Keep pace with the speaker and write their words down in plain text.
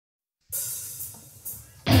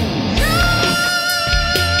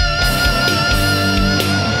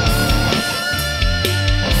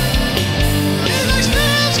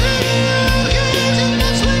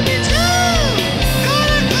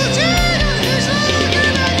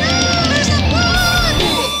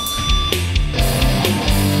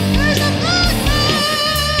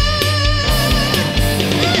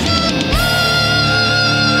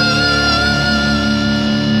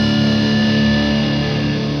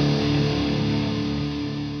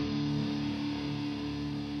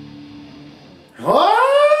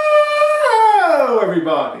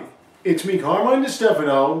It's me, Carmine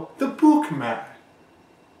DeStefano, the Bookman.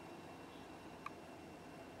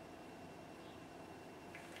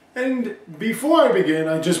 And before I begin,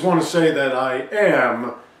 I just want to say that I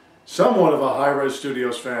am somewhat of a Hi-Rez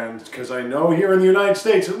Studios fan, because I know here in the United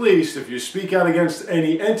States, at least, if you speak out against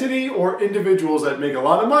any entity or individuals that make a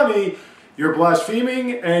lot of money, you're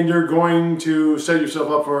blaspheming and you're going to set yourself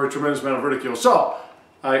up for a tremendous amount of ridicule. So,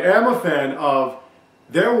 I am a fan of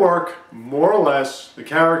their work, more or less, the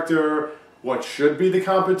character, what should be the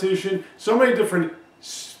competition, so many different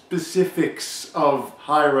specifics of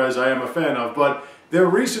Hi-Rez I am a fan of, but their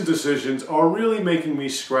recent decisions are really making me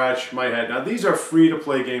scratch my head. Now, these are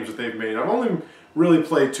free-to-play games that they've made. I've only really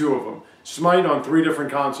played 2 of them. Smite on 3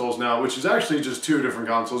 different consoles now, which is actually just 2 different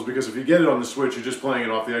consoles, because if you get it on the Switch, you're just playing it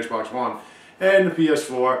off the Xbox One. And the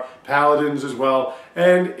PS4, Paladins as well.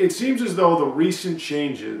 And it seems as though the recent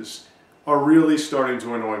changes are really starting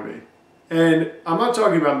to annoy me. And I'm not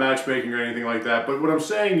talking about matchmaking or anything like that, but what I'm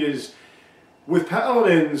saying is, with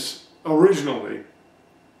Paladins originally,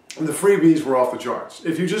 the freebies were off the charts.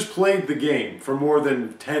 If you just played the game for more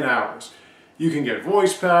than 10 hours, you can get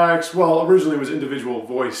voice packs. Well, originally it was individual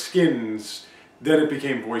voice skins, then it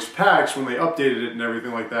became voice packs when they updated it and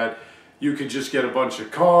everything like that. You could just get a bunch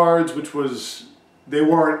of cards, which was, they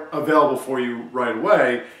weren't available for you right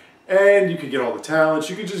away, and you could get all the talents.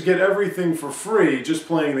 You could just get everything for free just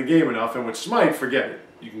playing the game enough, and with Smite, forget it.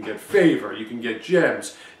 You can get favor, you can get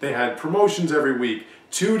gems. They had promotions every week,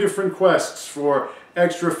 2 different quests for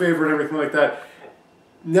extra favor and everything like that.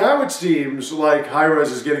 Now it seems like Hi-Rez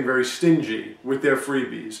is getting very stingy with their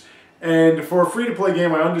freebies. And for a free-to-play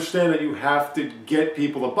game, I understand that you have to get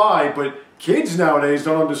people to buy, but kids nowadays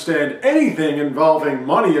don't understand anything involving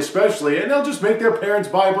money especially, and they'll just make their parents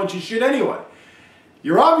buy a bunch of shit anyway.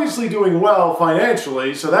 You're obviously doing well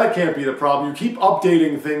financially, so that can't be the problem. You keep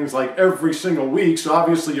updating things like every single week, so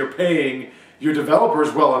obviously you're paying your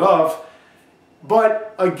developers well enough.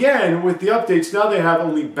 But again, with the updates, now they have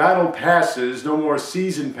only battle passes, no more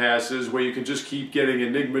season passes where you can just keep getting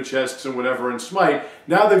enigma chests and whatever in Smite.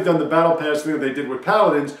 Now they've done the battle pass thing that they did with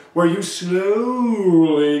Paladins, where you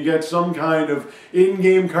slowly get some kind of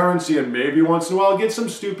in-game currency and maybe once in a while get some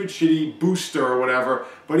stupid shitty booster or whatever.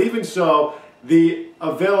 But even so, the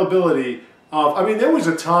availability of, I mean, there was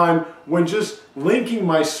a time when just linking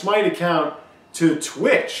my Smite account to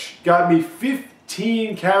Twitch got me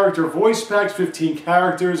 15 character voice packs, 15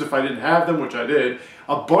 characters if I didn't have them, which I did,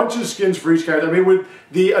 a bunch of skins for each character. I mean, with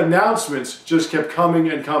the announcements just kept coming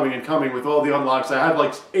and coming and coming with all the unlocks. I had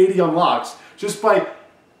like 80 unlocks just by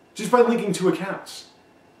linking 2 accounts.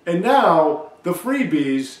 And now the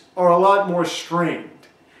freebies are a lot more strained.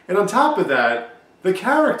 And on top of that, the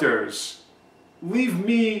characters leave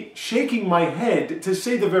me shaking my head, to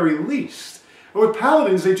say the very least. And with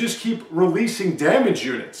Paladins, they just keep releasing damage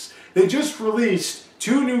units. They just released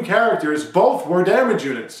 2 new characters, both were damage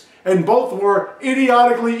units, and both were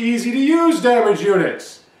idiotically easy to use damage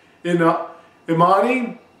units. In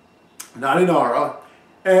Imani, not Inara,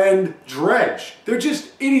 and Dredge. They're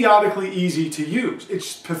just idiotically easy to use.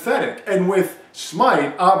 It's pathetic. And with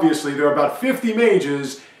Smite, obviously, there are about 50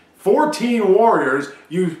 mages, 14 warriors.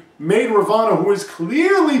 You made Ravana, who is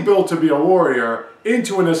clearly built to be a warrior,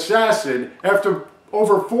 into an assassin after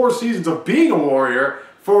over 4 seasons of being a warrior,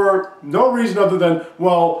 for no reason other than,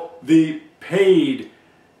 well, the paid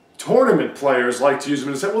tournament players like to use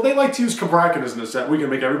them as an assassin. Well, they like to use Kabrakan as an assassin. We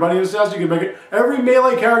can make everybody an assassin. You can make every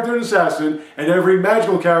melee character an assassin and every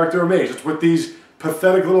magical character a mage. It's with these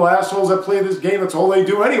pathetic little assholes that play this game. That's all they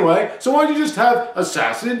do anyway. So why don't you just have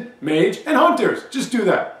assassin, mage, and hunters? Just do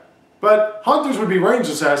that. But hunters would be ranged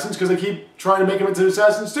assassins because they keep trying to make them into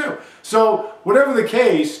assassins too. So whatever the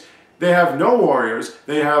case, they have no warriors,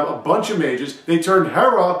 they have a bunch of mages. They turned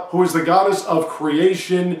Hera, who is the goddess of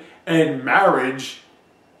creation and marriage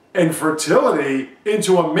and fertility,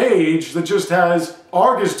 into a mage that just has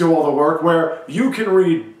Argus do all the work, where you can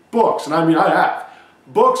read books, and I mean I have,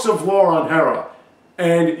 books of lore on Hera,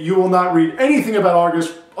 and you will not read anything about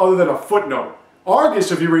Argus other than a footnote.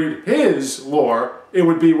 Argus, if you read his lore, it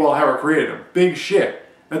would be, well, Hera created him. Big shit.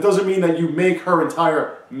 That doesn't mean that you make her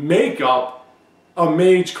entire makeup a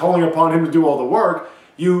mage calling upon him to do all the work.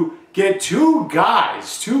 You get 2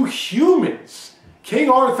 guys, 2 humans, King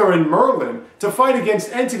Arthur and Merlin, to fight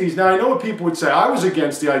against entities. Now, I know what people would say. I was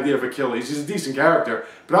against the idea of Achilles. He's a decent character.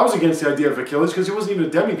 But I was against the idea of Achilles because he wasn't even a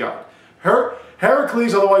demigod.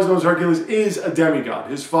 Heracles, otherwise known as Hercules, is a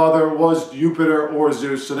demigod. His father was Jupiter or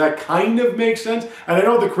Zeus, so that kind of makes sense. And I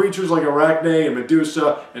know the creatures like Arachne and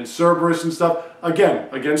Medusa and Cerberus and stuff, again,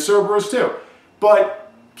 against Cerberus too.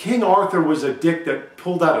 But King Arthur was a dick that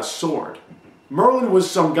pulled out a sword. Merlin was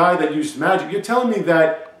some guy that used magic. You're telling me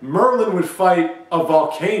that Merlin would fight a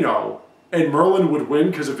volcano and Merlin would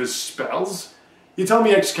win because of his spells? You tell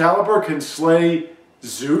me Excalibur can slay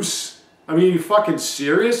Zeus? I mean, are you fucking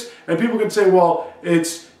serious? And people can say, well,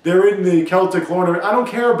 they're in the Celtic lore. I don't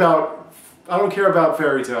care about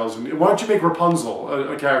fairy tales. And why don't you make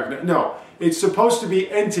Rapunzel a character? No, it's supposed to be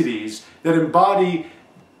entities that embody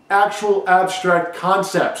actual abstract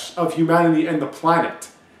concepts of humanity and the planet.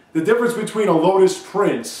 The difference between a Lotus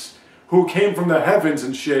Prince who came from the heavens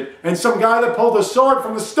and shit and some guy that pulled a sword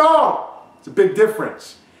from the stone. It's a big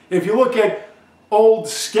difference. If you look at old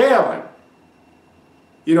scaling,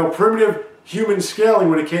 you know, primitive human scaling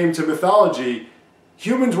when it came to mythology,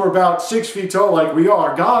 humans were about 6 feet tall like we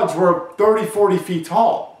are. Gods were 30, 40 feet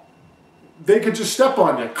tall. They could just step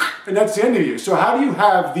on you, and that's the end of you. So how do you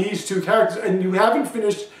have these two characters, and you haven't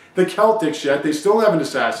finished the Celtics yet, they still have an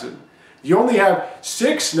assassin. You only have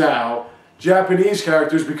 6 now Japanese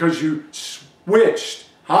characters because you switched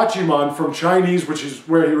Hachiman from Chinese, which is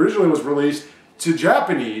where he originally was released, to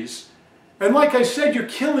Japanese. And like I said, you're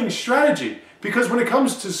killing strategy. Because when it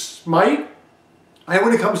comes to Smite, and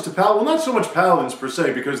when it comes to Paladins, well, not so much Paladins per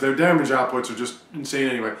se, because their damage outputs are just insane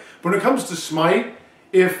anyway. But when it comes to Smite,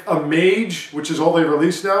 if a mage, which is all they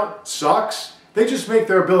release now, sucks, they just make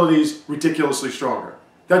their abilities ridiculously stronger.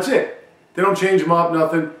 That's it. They don't change them up,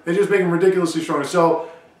 nothing. They just make them ridiculously stronger. So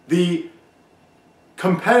the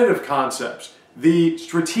competitive concepts, the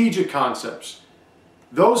strategic concepts,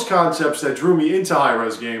 those concepts that drew me into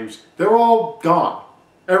Hi-Rez games, they're all gone.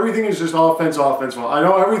 Everything is just offense, offense. I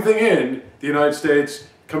know everything in the United States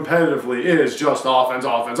competitively is just offense,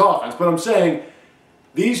 offense, offense. But I'm saying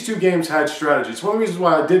these two games had strategy. It's one of the reasons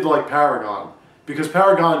why I did like Paragon, because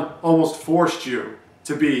Paragon almost forced you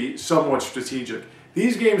to be somewhat strategic.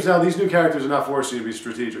 These games now, these new characters are not forcing you to be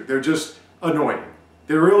strategic. They're just annoying.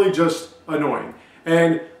 They're really just annoying.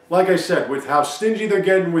 And like I said, with how stingy they're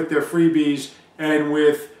getting with their freebies and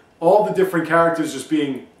with all the different characters just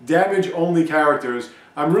being damage-only characters,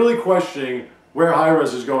 I'm really questioning where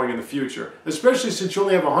Hi-Rez is going in the future. Especially since you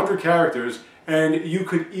only have 100 characters and you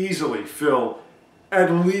could easily fill at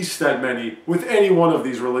least that many with any one of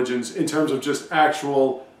these religions in terms of just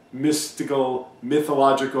actual mystical,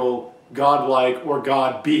 mythological, godlike, or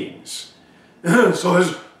god beings. So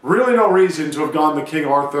there's really no reason to have gone the King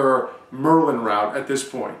Arthur Merlin route at this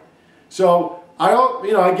point. So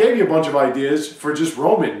I gave you a bunch of ideas for just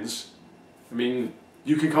Romans. I mean,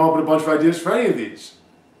 you can come up with a bunch of ideas for any of these.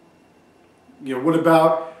 You know, what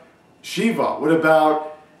about Shiva? What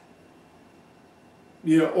about,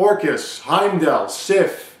 you know, Orcus, Heimdall,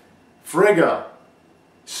 Sif, Frigga,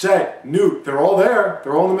 Set, Newt? They're all there.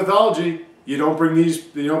 They're all in the mythology. You don't bring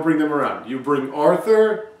them around. You bring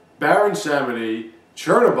Arthur, Baron Samedi,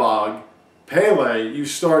 Chernobog, Pele. You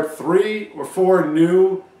start 3 or 4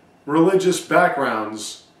 new religious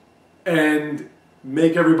backgrounds and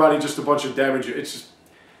make everybody just a bunch of damage. It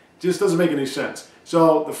just doesn't make any sense.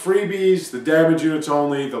 So the freebies, the damage units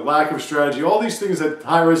only, the lack of strategy, all these things that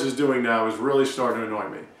Hi-Rez is doing now is really starting to annoy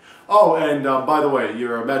me. Oh, and by the way,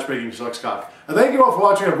 your matchmaking sucks cock. And thank you all for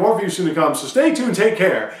watching. I have more views soon to come, so stay tuned, take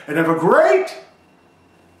care, and have a great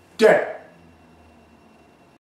day.